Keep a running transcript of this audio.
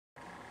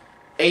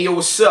Hey yo,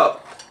 what's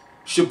up?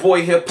 It's your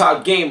boy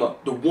HipHopGamer,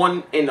 the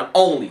one and the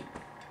only.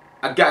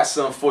 I got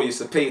something for you,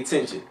 so pay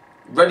attention.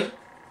 Ready?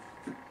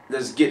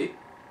 Let's get it.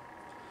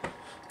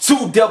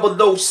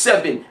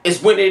 2007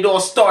 is when it all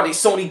started.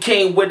 Sony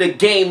came with a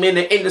game and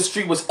the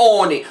industry was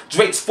on it.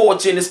 Drake's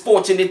fortune is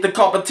fortunate. The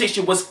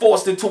competition was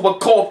forced into a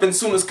coffin.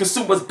 Soon as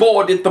consumers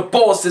boarded, the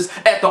bosses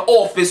at the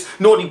office.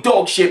 Naughty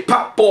dog shit,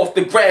 pop off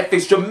the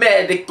graphics.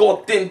 Dramatic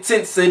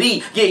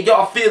authenticity. Yeah,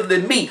 y'all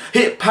feeling me.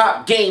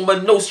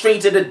 HipHopGamer, no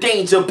stranger to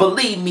danger.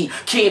 Believe me,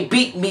 can't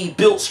beat me.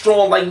 Built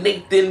strong like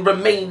Nathan,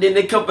 remained in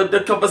the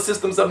cover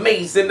system's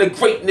amazing. The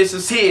greatness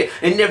is here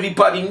and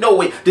everybody know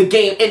it. The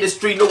game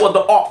industry, no other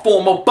art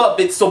form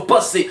above it, so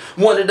bust it.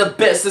 One of the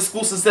best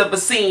exclusives ever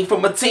seen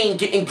from a team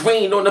getting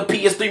green on the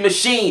PS3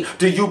 machine.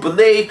 Do you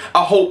believe?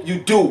 I hope you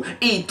do.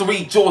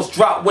 E3 jaws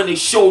dropped when they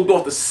showed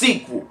off the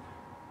sequel.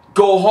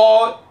 Go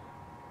hard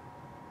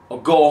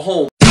or go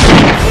home.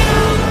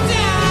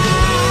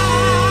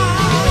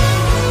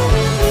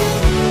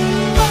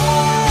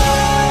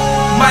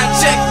 Mic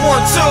check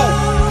 1, 2.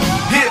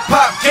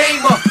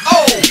 HipHopGamer.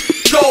 Oh,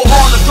 go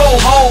hard or go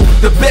home.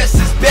 The best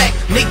is back.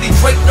 Nathan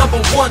Drake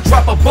 #1,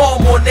 drop a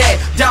bomb on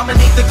that.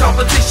 Dominate the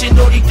competition,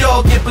 Naughty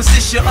Dog in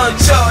position,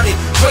 Uncharted.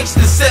 Drake's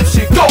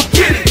deception, go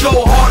get it.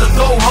 Go hard or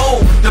go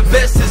home, the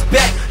best is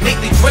back.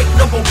 Nathan Drake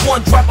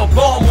 #1, drop a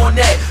bomb on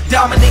that.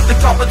 Dominate the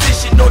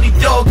competition, Naughty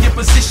Dog in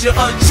position,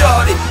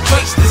 Uncharted.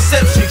 Drake's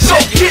deception, go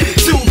get it.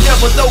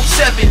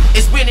 2007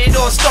 is when it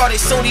all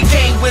started. Sony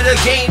came with a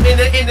game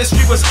and the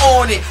industry was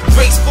on it.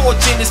 Drake's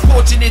fortune is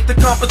fortunate, the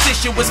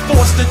competition was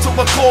forced into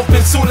a coffin.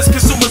 Soon as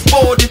consumers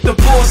boarded, the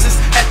bosses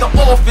at the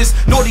office.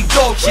 Naughty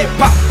dog shit,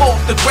 pop off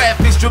the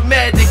graphics,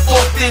 dramatic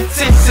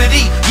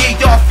authenticity. Yeah,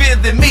 y'all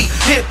feeling me.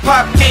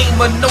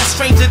 HipHopGamer, no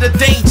stranger to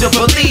danger.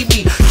 Believe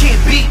me, can't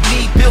beat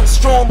me. Built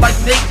strong like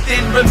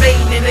Nathan,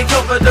 remaining and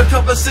the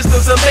cover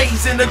system's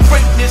amazing. The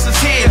greatness is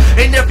here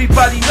and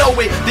everybody know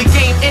it. The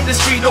game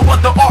industry, no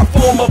other art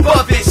form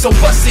above it. So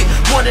bust it,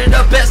 one of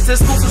the best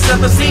exclusives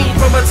ever seen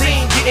from a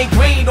team getting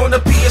green on the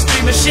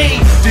PS3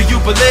 machine. Do you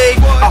believe?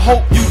 I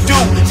hope you do.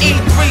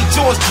 E3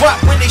 jaws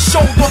dropped when they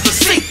showed off the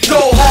sequel. Go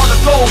hard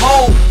or go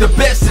home, the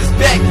best is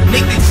back.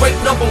 Nathan Drake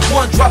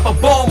 #1, drop a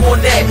bomb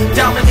on that.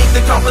 Dominate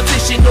the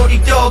competition, Naughty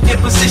Dog in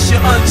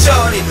position,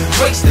 Uncharted.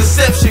 Drake's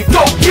deception,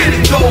 go get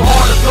it. Go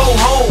hard or go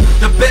home,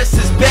 the best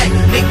is back.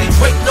 Nathan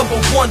Drake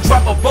 #1,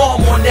 drop a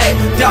bomb on that.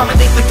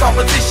 Dominate the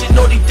competition,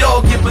 Naughty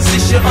Dog in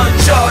position,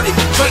 Uncharted.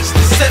 Drake's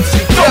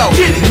deception, go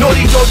get it.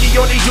 Naughty Doggy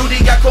on the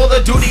duty, got Call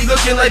of Duty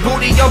looking like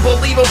booty.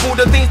 Unbelievable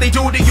the things they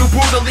do to you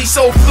brutally,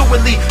 so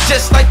fluidly,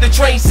 just like the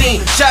train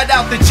scene. Shout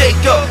out to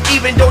Jacob,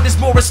 even though there's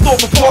more in store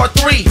for part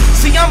 3.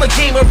 See, I'm a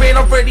gamer and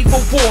I'm ready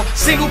for war.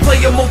 Single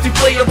player,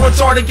 multiplayer,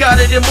 Uncharted, got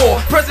it and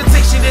more.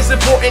 Presentation is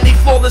important, they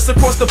flawless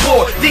across the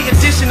board. The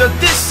addition of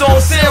this song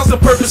sounds a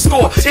perfect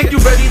score. If you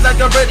ready like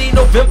I'm ready,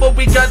 November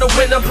we got a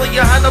winner. Play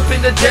your hand up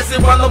in the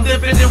desert while I'm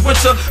living in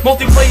winter.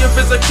 Multiplayer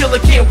is a killer,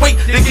 can't wait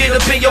to get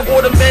up in your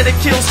automatic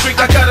kill streak.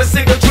 I gotta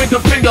sing a drink a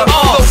finger.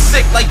 So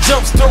sick like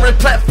jumps during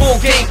platform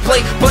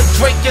gameplay, but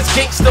Drake is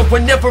gangster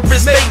whenever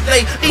it's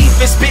melee.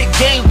 Even spit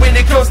game when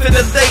it comes to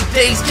the late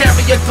days.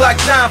 Carry a Glock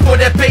 9 for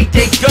that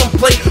payday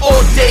gunplay.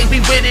 All day we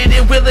with it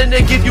and willing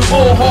to give you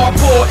all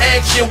hardcore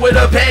action with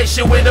a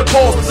passion, with a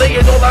pause. Lay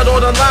it all out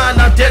on the line,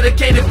 I'm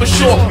dedicated for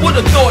sure.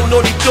 Would've thought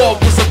Naughty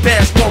Dog was a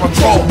pass for a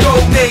pro. Go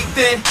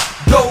Nathan,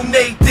 go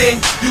Nathan.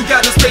 You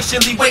got us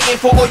patiently waiting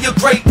for all your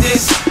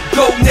greatness.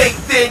 Go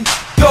Nathan,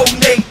 go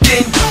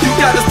Nathan. You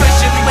got us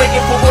patiently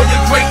waiting for all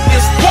your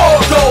greatness. Whoa.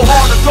 Go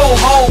hard or go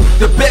home,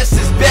 the best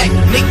is back.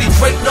 Nathan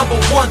Drake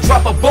 #1,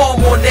 drop a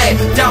bomb on that.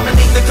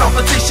 Dominate the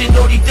competition,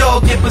 Naughty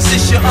Dog in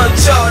position,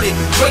 Uncharted.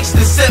 Drake's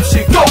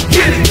deception, go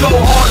get it. Go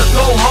hard or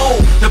go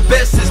home, the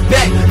best is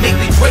back.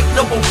 Nathan Drake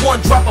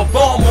 #1, drop a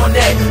bomb on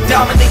that.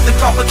 Dominate the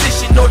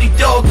competition, Naughty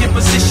Dog in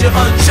position,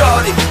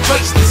 Uncharted.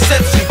 Drake's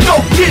deception, go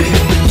get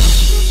it.